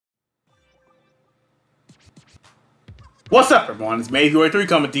What's up, everyone? It's May3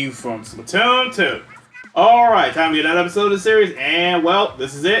 coming to you from Splatoon 2. Alright, time to get another episode of the series, and well,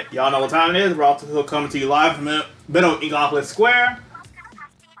 this is it. Y'all know what time it is. We're off to coming to you live from the middle of Eagleopolis Square.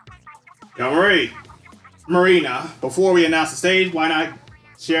 Yo, Marina, before we announce the stage, why not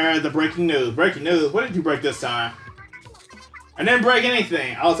share the breaking news? Breaking news? What did you break this time? I didn't break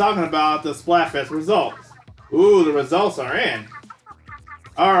anything. I was talking about the Splatfest results. Ooh, the results are in.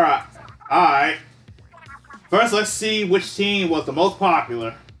 Alright. First, let's see which team was the most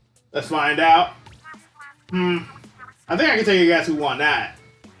popular. Let's find out. I think I can tell you guys who won that.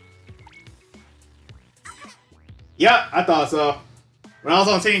 Yep, I thought so. When I was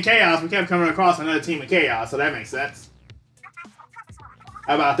on Team Chaos, we kept coming across another team of Chaos, so that makes sense.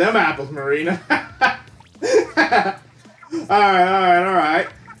 How about them apples, Marina? Alright.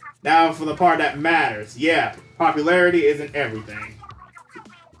 Now for the part that matters. Yeah, popularity isn't everything.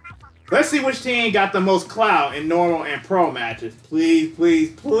 Let's see which team got the most clout in normal and pro matches. Please.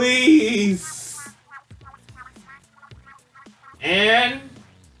 And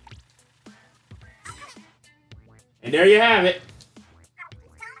there you have it.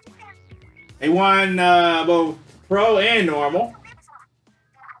 They won both pro and normal.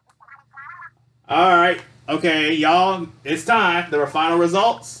 Alright, okay, y'all, it's time. There are final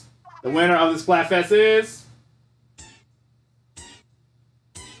results. The winner of the Splatfest is...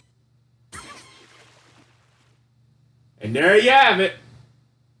 And there you have it.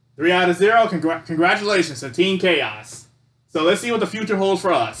 3 out of 0. Congratulations to Team Chaos. So let's see what the future holds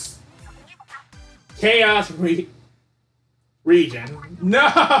for us. Chaos region.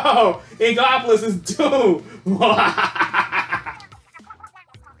 No! Eagleopolis is doomed.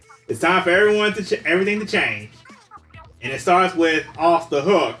 It's time for everything to change. And it starts with Off the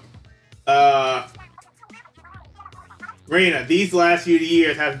Hook. Marina, these last few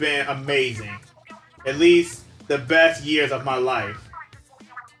years have been amazing. At least the best years of my life.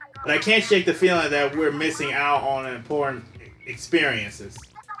 But I can't shake the feeling that we're missing out on important experiences.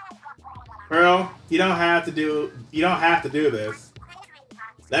 Pearl, you don't have to do this.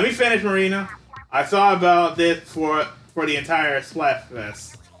 Let me finish, Marina. I thought about this for the entire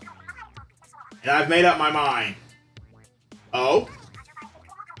Splatfest. And I've made up my mind. Oh?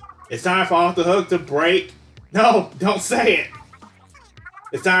 It's time for Off the Hook to break. No, don't say it.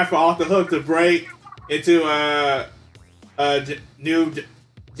 It's time for Off the Hook to break into a new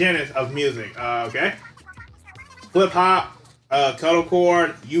genres of music. Okay? Flip hop,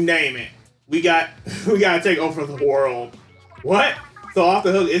 cuddlecore, you name it. We gotta take over the world. What? So Off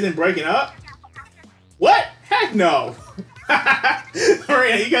the Hook isn't breaking up? What? Heck no!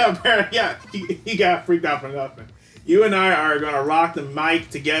 Marina, you got freaked out for nothing. You and I are gonna rock the mic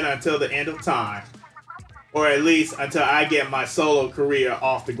together until the end of time. Or at least until I get my solo career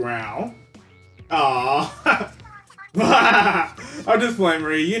off the ground. Aww. I'm just playing,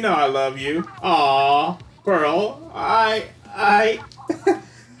 Marie. You know I love you. Aww. Pearl. I'm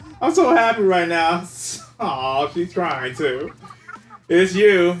so happy right now. Aww, she's crying too. It's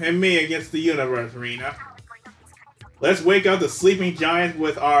you and me against the universe, Rena. Let's wake up the sleeping giants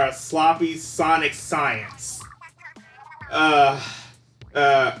with our sloppy sonic science. Yeah.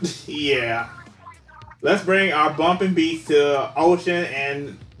 Let's bring our bumping beats to ocean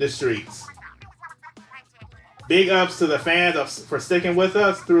and the streets. Big ups to the fans for sticking with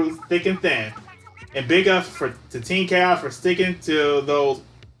us through thick and thin. And big ups to Team Chaos for sticking to those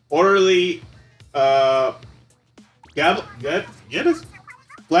orderly, Splatfest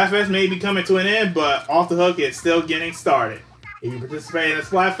may be coming to an end, but Off the Hook is still getting started. If you participate in the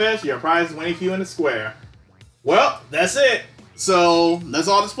Splatfest, your prize is winning for you in the square. Well, that's it. So, that's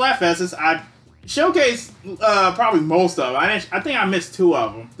all the Splatfests. I showcased probably most of them. I think I missed 2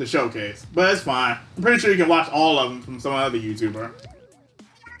 of them to showcase, but it's fine. I'm pretty sure you can watch all of them from some other YouTuber.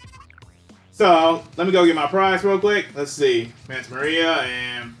 So, let me go get my prize real quick. Let's see. Manta Maria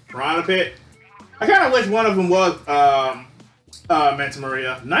and Piranha Pit. I kind of wish one of them was Manta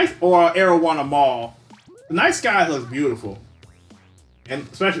Maria. Nice, or Arowana Mall. The night sky looks beautiful. And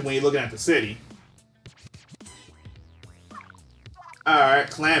especially when you're looking at the city. Alright,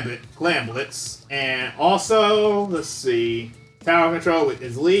 Clam Blitz. And also, let's see. Tower Control with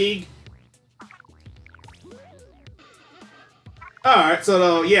his League. Alright,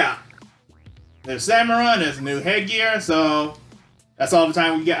 so yeah. There's Samurai, there's a new headgear, so that's all the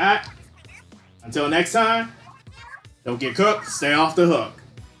time we got. Until next time, don't get cooked, stay off the hook.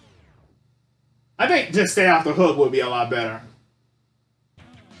 I think just stay off the hook would be a lot better.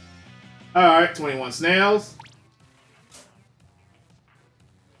 Alright, 21 snails.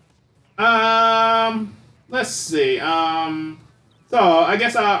 Let's see, So I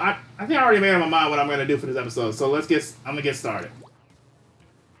guess I think I already made up my mind what I'm gonna do for this episode. So I'm gonna get started.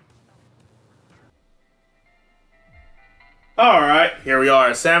 All right, here we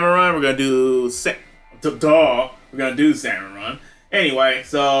are at Salmon Run. We're gonna do We're gonna do Salmon Run. Anyway,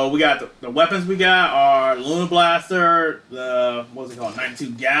 so we got the weapons we got are Luna Blaster, the what's it called,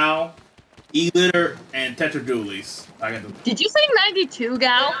 92 Gal, E-Litter, and Tetra Dualies. I got the. Did you say 92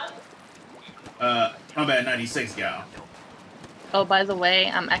 Gal? I'm at 96 Gal. Oh, by the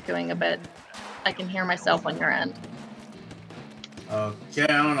way, I'm echoing a bit. I can hear myself on your end. Okay,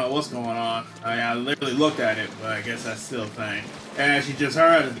 I don't know what's going on. I literally looked at it, but I guess that's still a thing. And as you just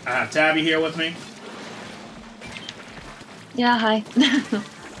heard, I have Tabby here with me. Yeah, hi.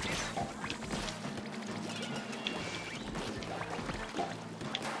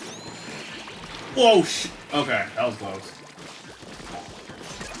 Whoa, okay, that was close.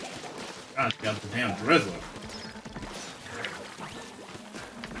 I got the damn drizzle.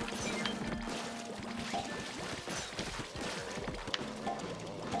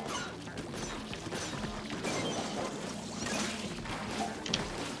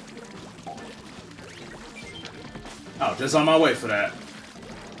 Oh, just on my way for that.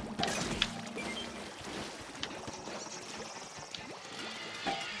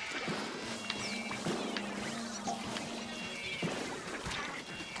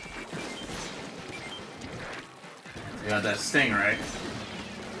 You got that sting, right?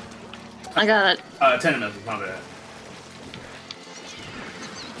 I got it. 10 minutes, my bad.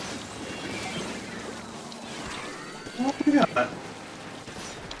 What we got?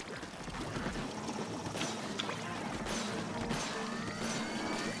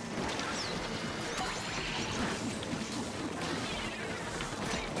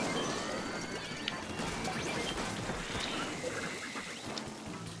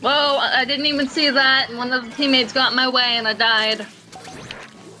 Whoa, I didn't even see that, and one of the teammates got in my way and I died. Of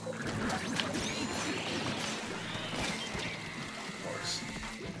course.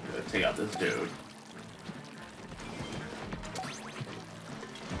 Gotta take out this dude.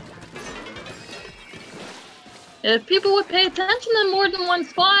 If people would pay attention in more than one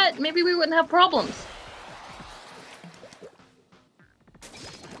spot, maybe we wouldn't have problems.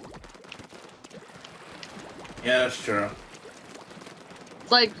 Yeah, that's true.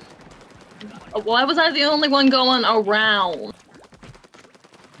 Like, why was I the only one going around?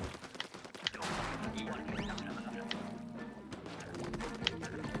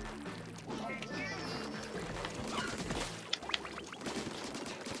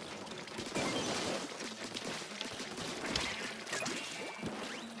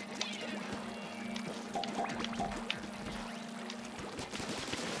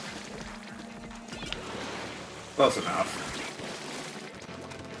 Close enough.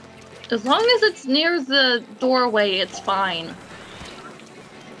 As long as it's near the doorway, it's fine.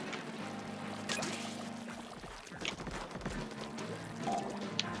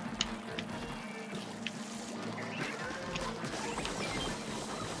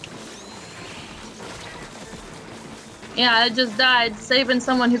 Yeah, I just died, saving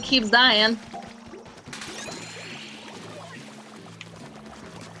someone who keeps dying.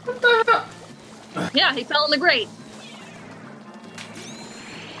 What the hell? Yeah, he fell in the grate.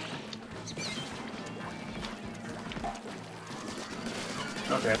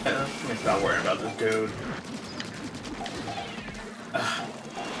 Okay, let me stop worrying about this dude.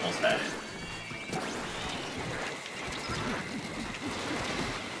 Almost had it.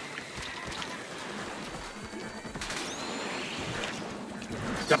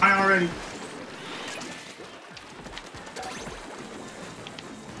 Die already?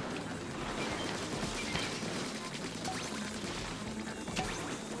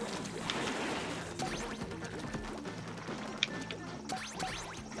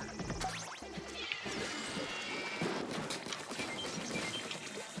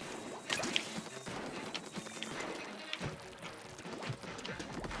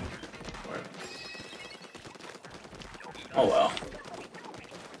 Oh well.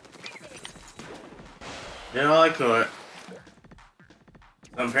 Did all I could.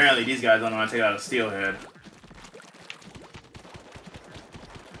 So apparently these guys don't know how to take out a steelhead.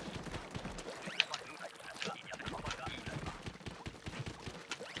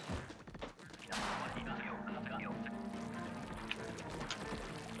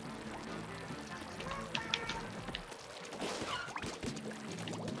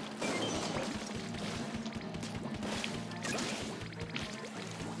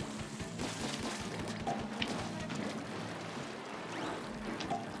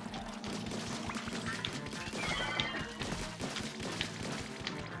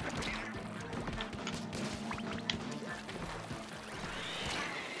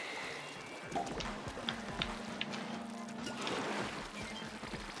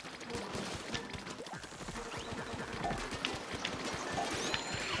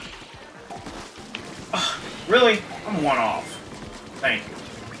 Really? I'm one off. Thank you.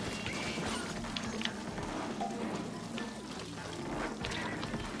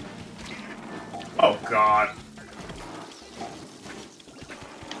 Oh, God.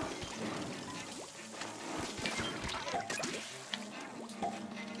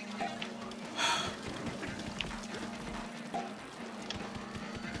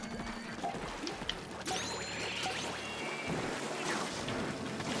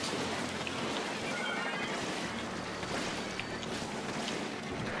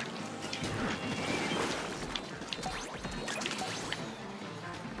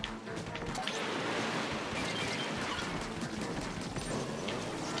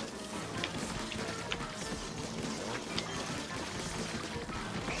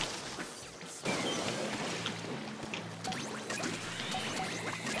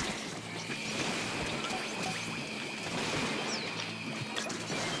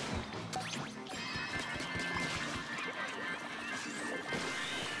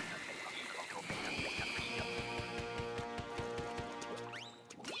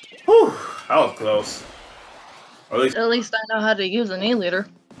 Whew, that was close. Or At least I know how to use an E-liter.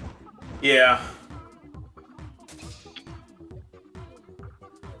 Yeah.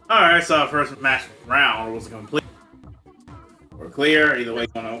 Alright, so our first match round was complete. We're clear, either way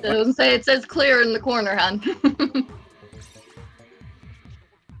gonna It doesn't say, it says clear in the corner, hon.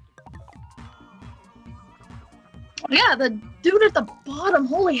 Yeah, the dude at the bottom,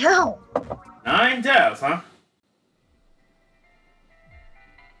 holy hell. 9 deaths, huh?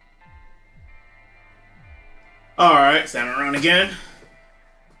 Alright, standing around again.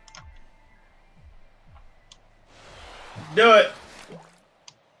 Do it!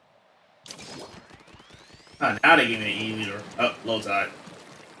 Oh, now they give me an E-liter. Oh, low tide.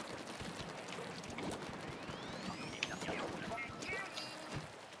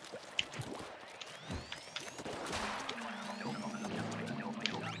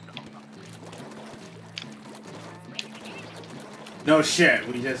 No shit,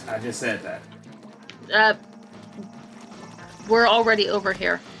 I just said that. We're already over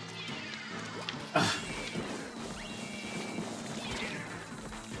here.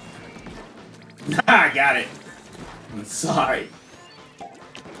 I got it. I'm sorry.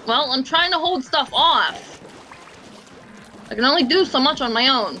 Well, I'm trying to hold stuff off. I can only do so much on my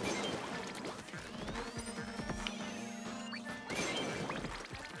own.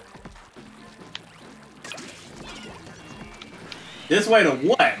 This way to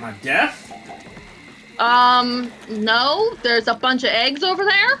what? My death? No. There's a bunch of eggs over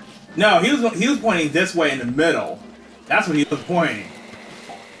there. No, he was pointing this way in the middle. That's what he was pointing.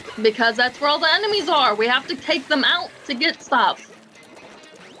 Because that's where all the enemies are. We have to take them out to get stuff.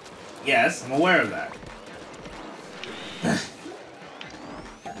 Yes, I'm aware of that.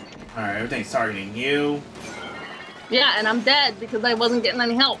 Alright, everything's targeting you. Yeah, and I'm dead because I wasn't getting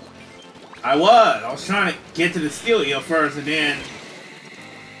any help. I was trying to get to the steel eel first and then...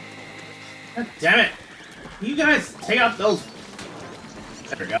 God damn it. You guys take out those...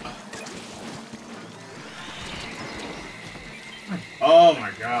 There we go. Oh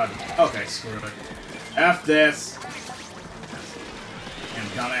my god. Okay, screw it. F this. Damn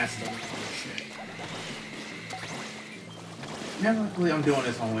dumbass. Shit. Never believe I'm doing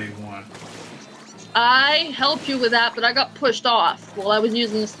this on wave 1. I helped you with that, but I got pushed off while I was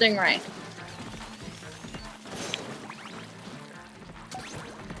using the stingray.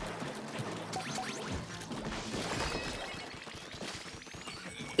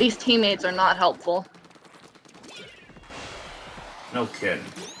 These teammates are not helpful. No kidding.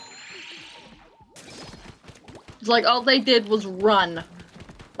 It's like all they did was run.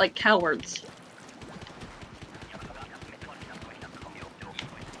 Like cowards.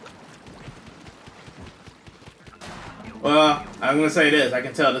 Well, I'm gonna say this. I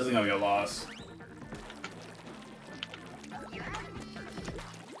can tell this is gonna be a loss.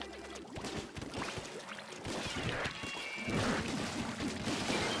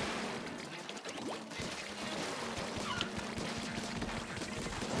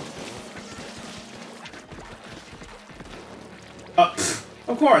 Oh,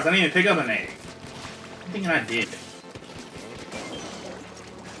 of course, I didn't even pick up an egg. I'm thinking I did.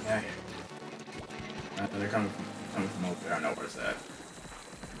 Okay. They're coming from over there. I know where's that.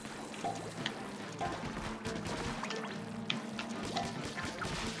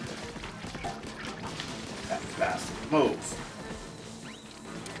 That bastard. Move.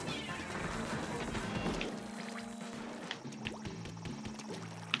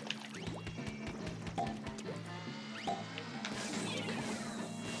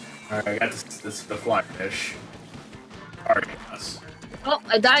 Alright, I got this the fly fish. Targeting us. Oh,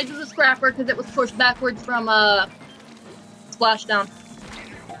 I died to the scrapper because it was pushed backwards from splashdown.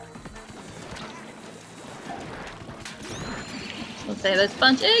 Let's say there's a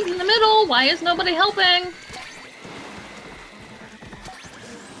bunch of eggs in the middle. Why is nobody helping?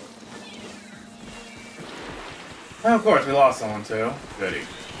 Oh, of course, we lost someone too. Goody.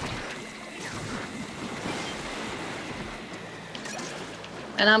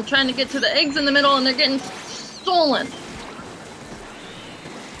 And I'm trying to get to the eggs in the middle and they're getting stolen.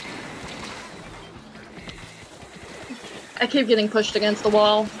 I keep getting pushed against the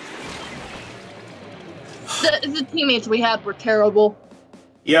wall. The teammates we had were terrible.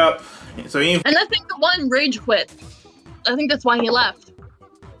 Yep. So you. And I think the one rage quit. I think that's why he left.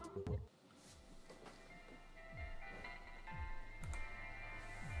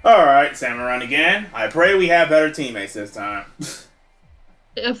 Alright, Salmon Run again. I pray we have better teammates this time.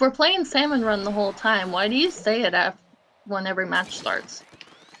 If we're playing Salmon Run the whole time, why do you say it when every match starts?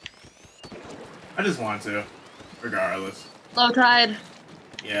 I just want to. Regardless. Low tide.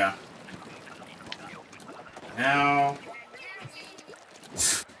 Yeah. Now.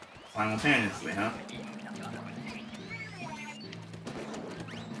 Simultaneously, huh?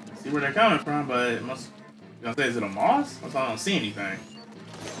 See where they're coming from, but it must. You gonna say, is it a moss? I don't see anything.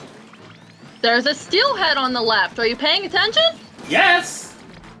 There's a steelhead on the left. Are you paying attention? Yes!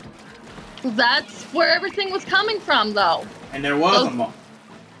 That's where everything was coming from, though. And there was a moss.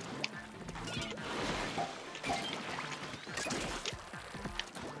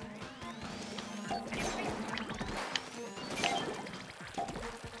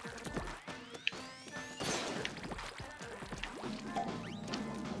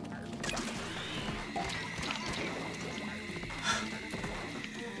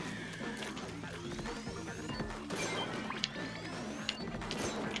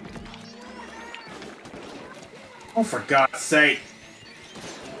 Oh, for God's sake.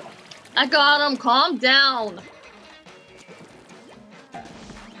 I got him. Calm down.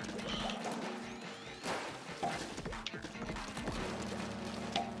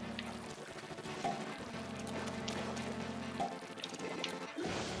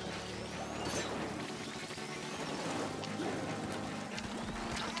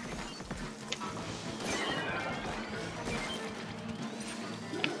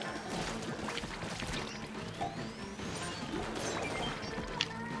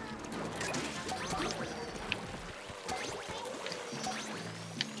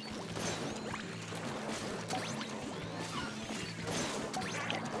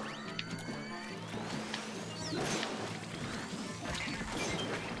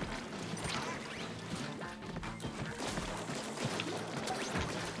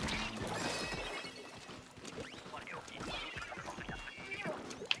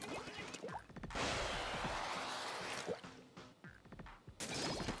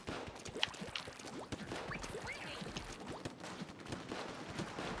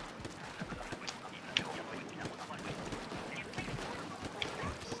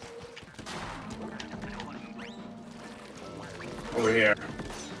 Over here.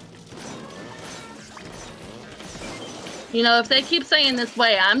 You know, if they keep saying this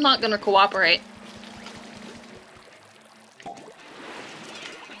way, I'm not gonna cooperate.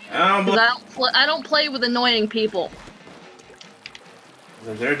 I don't play with annoying people.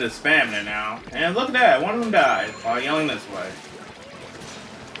 They're just spamming it now. And look at that, one of them died while yelling this way.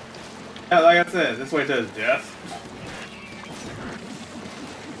 Yeah, like I said, this way to death.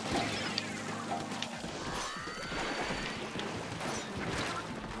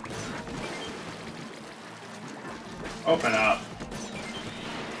 Open up.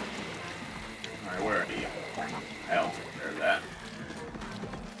 Alright, where are you? Hell, there's that.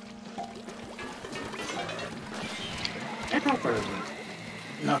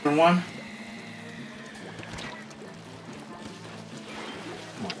 Another one.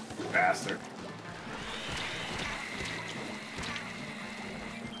 Come on, bastard.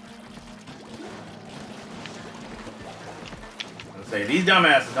 Let's say these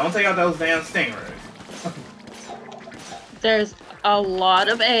dumbasses don't take out those damn stingrays. There's a lot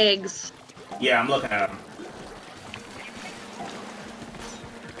of eggs. Yeah, I'm looking at them.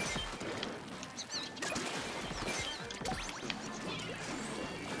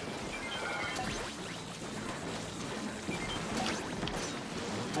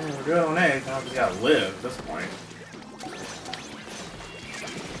 We're good on eggs. I just gotta live at this point.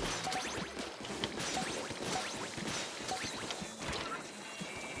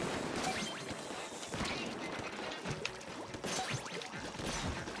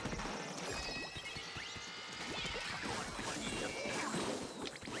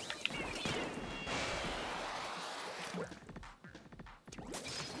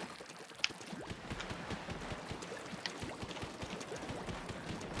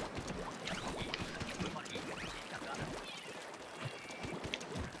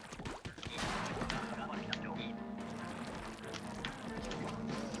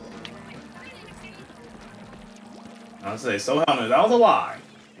 I say, so helmet, that was a lie.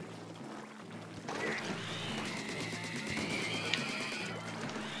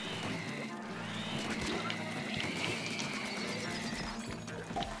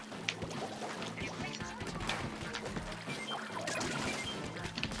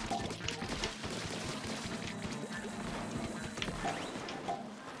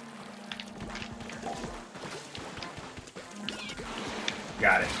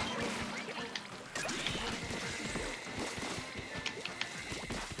 Got it.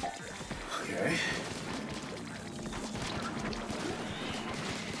 Okay.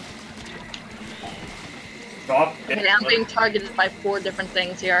 Stop. Okay, I'm being targeted by 4 different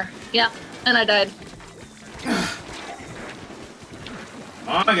things here. Yeah, and I died.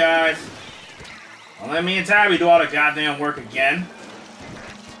 Come on, guys. Don't let me and Tabby do all the goddamn work again.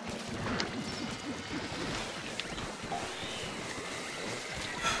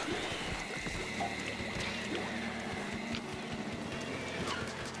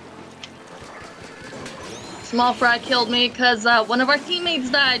 Small Fry killed me because one of our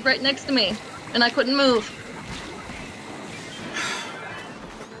teammates died right next to me, and I couldn't move.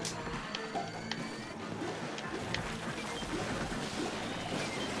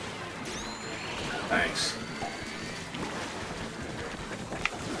 Thanks.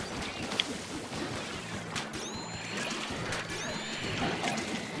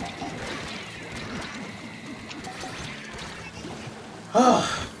 Oh.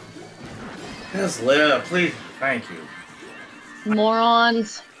 Just live, please. Thank you.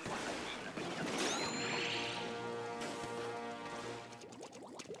 Morons.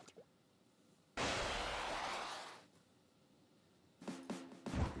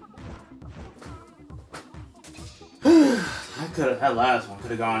 That last one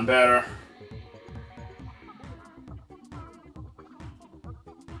could have gone better.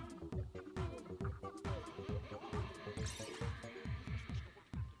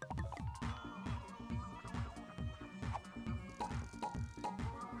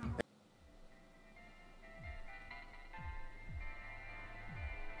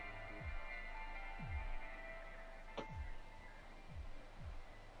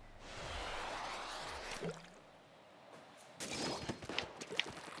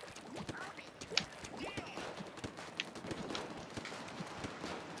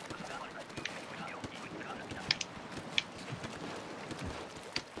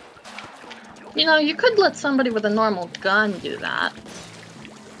 You know, you could let somebody with a normal gun do that.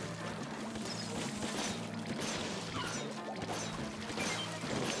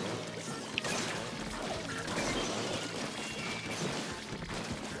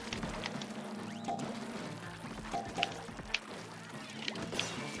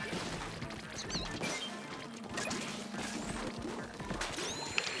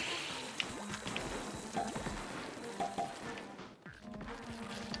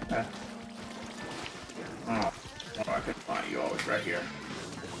 Oh, I can find you always right here.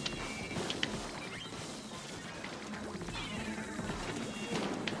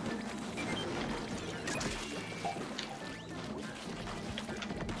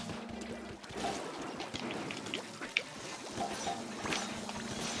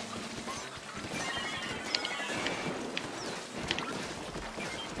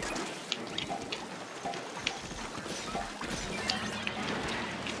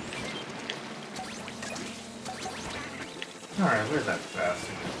 Alright, where's that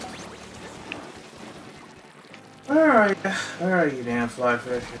bastard? Alright, where are you damn fly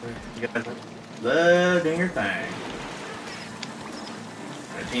fish? You guys love doing your thing.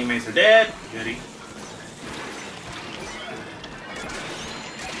 Our teammates are dead. Goody.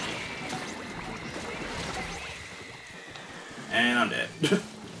 And I'm dead.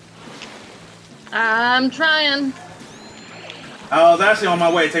 I'm trying. I was actually on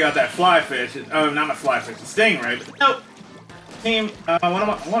my way to take out that fly fish. Oh, not a fly fish, a stingray. But nope.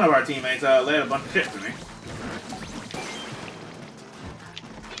 One of our teammates laid a bunch of shit to me.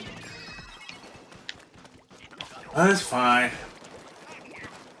 That's fine.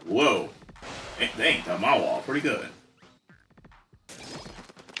 Whoa. They ain't touched my wall pretty good.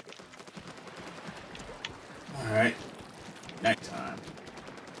 Alright. Nighttime.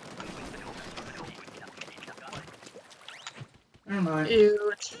 Never mind.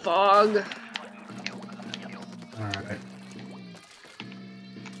 Ew, it's fog. Alright.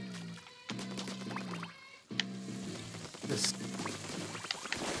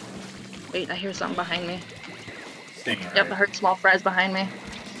 Wait, I hear something behind me. Stingray. Yep, I heard small fries behind me.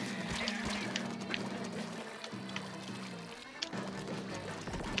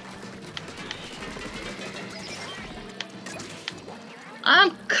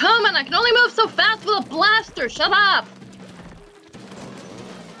 I'm coming! I can only move so fast with a blaster! Shut up!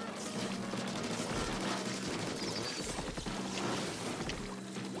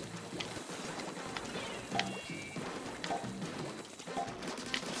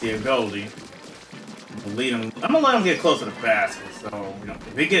 See a Goldie. I'm gonna let him get close to the basket, so you know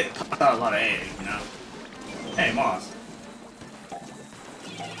if he get out a lot of eggs, you know. Hey, Moss.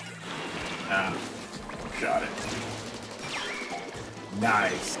 Shot it.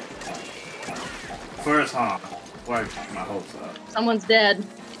 Nice. First honk. Why my hopes up? Someone's dead.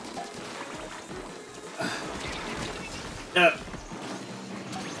 Yep.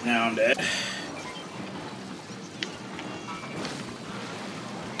 Now I'm dead.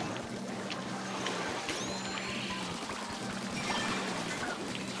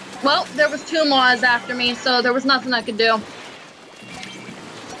 Well, there was 2 Moas after me, so there was nothing I could do.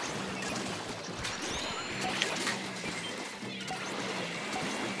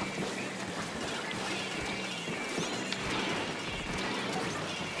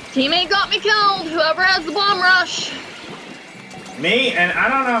 Teammate got me killed. Whoever has the bomb rush. Me? And I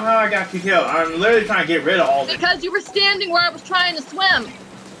don't know how I got you killed. I'm literally trying to get rid of all this. Because you were standing where I was trying to swim.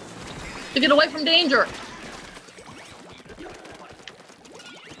 To get away from danger.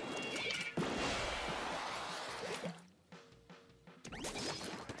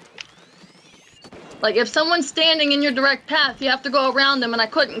 Like, if someone's standing in your direct path, you have to go around them, and I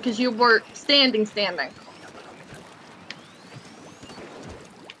couldn't because you were standing.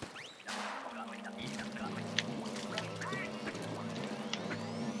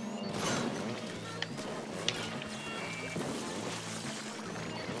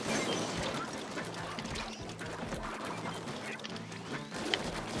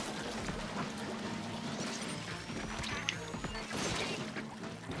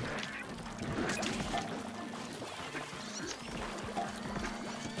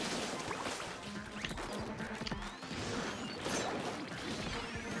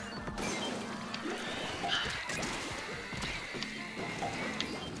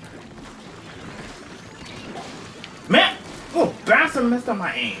 Man! Oh, bastard messed up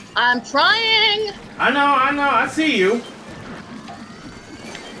my aim. I'm trying! I know, I see you.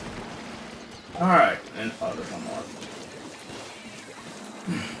 Alright, and oh, there's one more.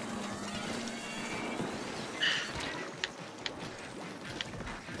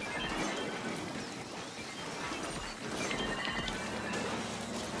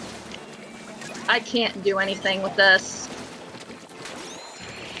 I can't do anything with this.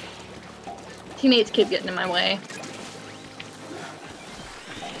 Teammates keep getting in my way.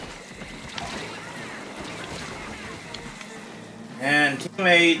 And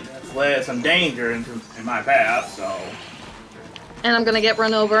teammate has led some danger in my path, so... And I'm gonna get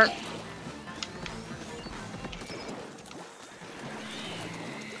run over.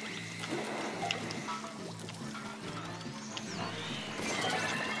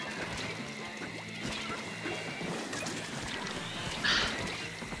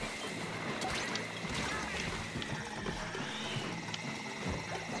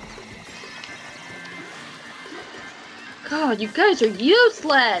 God, you guys are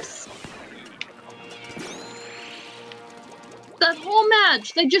useless! That whole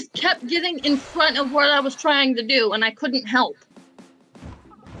match, they just kept getting in front of what I was trying to do, and I couldn't help.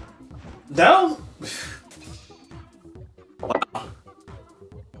 That was... Wow.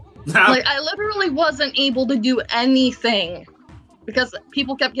 Like, I literally wasn't able to do anything because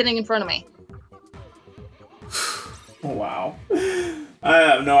people kept getting in front of me. Wow. I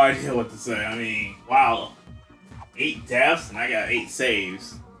have no idea what to say. I mean, wow. 8 deaths and I got 8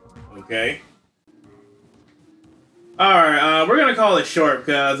 saves. Okay. Alright, we're gonna call it short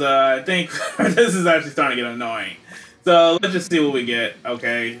because I think this is actually starting to get annoying. So let's just see what we get.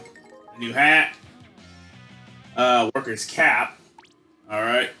 Okay. New hat. Worker's cap.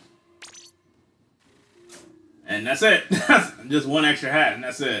 Alright. And that's it. Just one extra hat and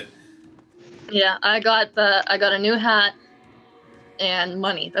that's it. Yeah, I got a new hat and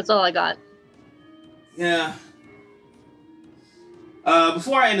money. That's all I got. Yeah.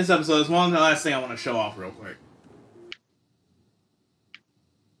 Before I end this episode, there's one last thing I want to show off real quick.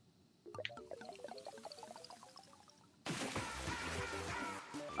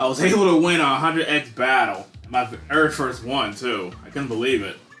 I was able to win a 100x battle. My very first one, too. I couldn't believe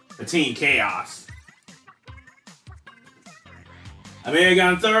it. The Team Chaos. I may have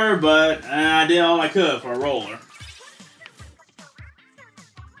gotten third, but I did all I could for a roller.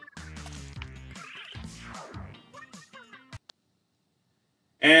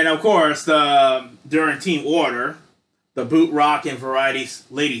 And of course, during Team Order, the Boot Rock and Variety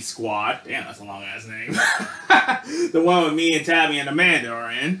Lady Squad. Damn, that's a long ass name. The one with me and Tabby and Amanda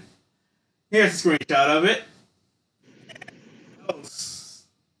are in. Here's a screenshot of it.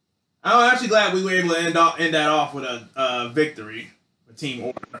 I'm actually glad we were able to end that off with a victory for Team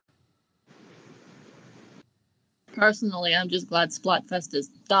Order. personally, I'm just glad Splatfest is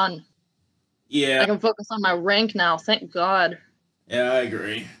done. Yeah. I can focus on my rank now, thank God. Yeah, I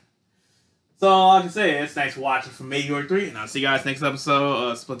agree. So all I can say is thanks for watching from me, York 3, and I'll see you guys next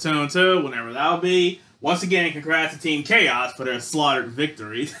episode of Splatoon 2, whenever that'll be. Once again, congrats to Team Chaos for their slaughtered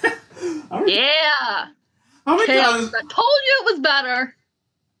victories. Yeah! How many Chaos, times? I told you it was better!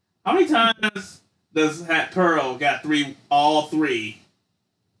 How many times does Pearl got all three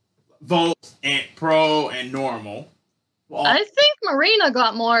votes and pro and normal? I think Marina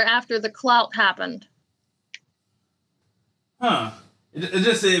got more after the clout happened. Huh.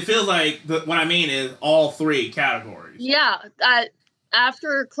 It feels like what I mean is all three categories. Yeah,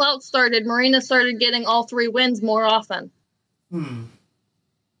 after clout started, Marina started getting all 3 wins more often.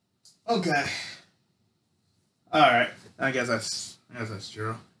 Okay. All right. I guess that's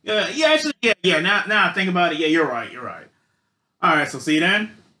true. Yeah. Actually, yeah. Now I think about it. Yeah, you're right. All right. So see you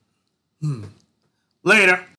then. Later.